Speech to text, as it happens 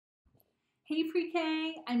Hey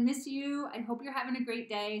pre-K, I miss you. I hope you're having a great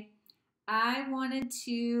day. I wanted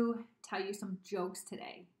to tell you some jokes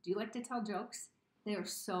today. Do you like to tell jokes? They are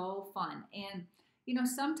so fun. And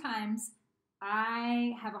sometimes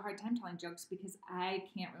I have a hard time telling jokes because I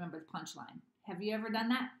can't remember the punchline. Have you ever done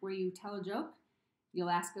that where you tell a joke? You'll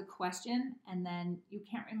ask a question and then you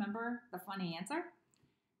can't remember the funny answer?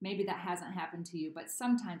 Maybe that hasn't happened to you, but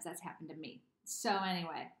sometimes that's happened to me. So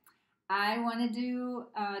anyway, I wanted to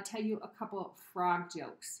tell you a couple of frog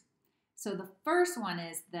jokes. So the first one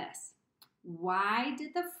is this. Why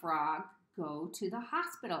did the frog go to the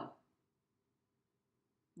hospital?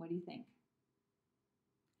 What do you think?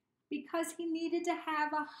 Because he needed to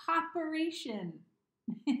have a operation.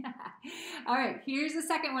 All right, here's the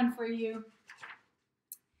second one for you.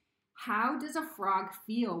 How does a frog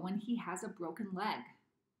feel when he has a broken leg?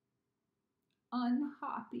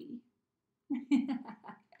 Unhappy.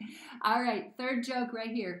 All right, third joke right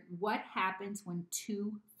here. What happens when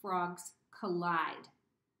two frogs collide?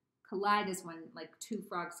 Collide is when like two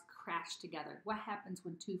frogs crash together. What happens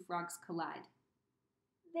when two frogs collide?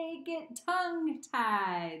 They get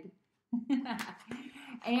tongue-tied.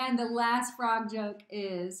 And the last frog joke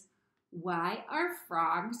is, why are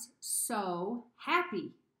frogs so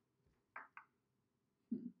happy?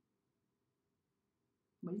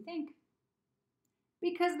 What do you think?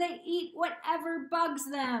 Because they eat whatever bugs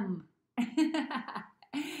them.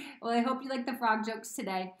 Well, I hope you like the frog jokes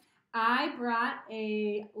today. I brought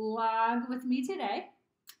a log with me today,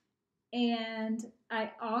 and I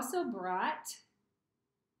also brought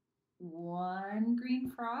one green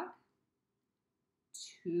frog,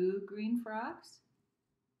 two green frogs,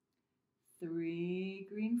 three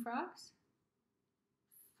green frogs,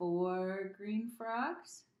 four green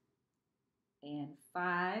frogs, and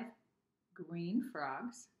five green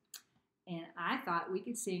frogs. And I thought we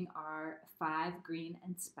could sing our 5 green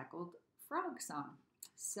and speckled frog song.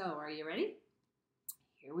 So are you ready?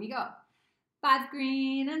 Here we go. 5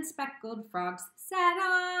 green and speckled frogs sat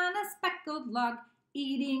on a speckled log,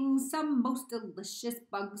 eating some most delicious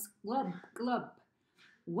bugs, glub, glub.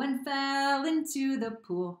 One fell into the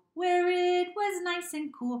pool where it was nice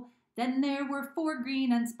and cool. Then there were 4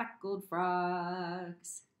 green and speckled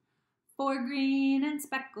frogs. 4 green and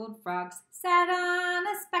speckled frogs sat on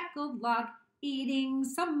a speckled log, eating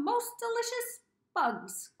some most delicious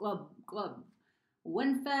bugs, glub, glub.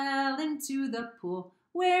 One fell into the pool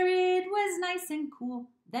where it was nice and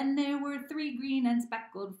cool. Then there were 3 green and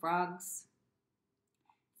speckled frogs.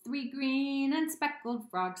 3 green and speckled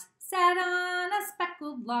frogs sat on a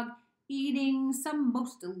speckled log, eating some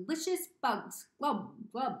most delicious bugs, glub,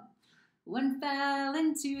 glub. One fell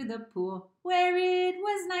into the pool where it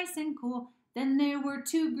was nice and cool. Then there were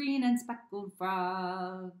 2 green and speckled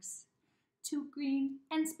frogs. 2 green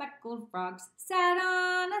and speckled frogs sat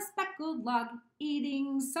on a speckled log,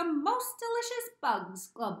 eating some most delicious bugs,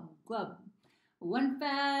 glub, glub. One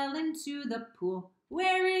fell into the pool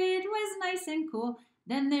where it was nice and cool.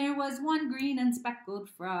 Then there was 1 green and speckled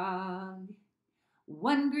frog.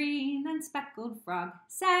 1 green and speckled frog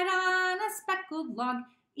sat on a speckled log,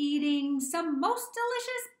 eating some most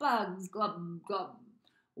delicious bugs, glub, glub.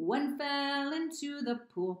 One fell into the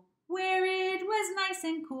pool where it was nice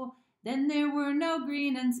and cool. Then there were no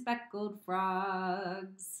green and speckled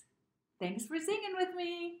frogs. Thanks for singing with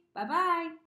me. Bye-bye.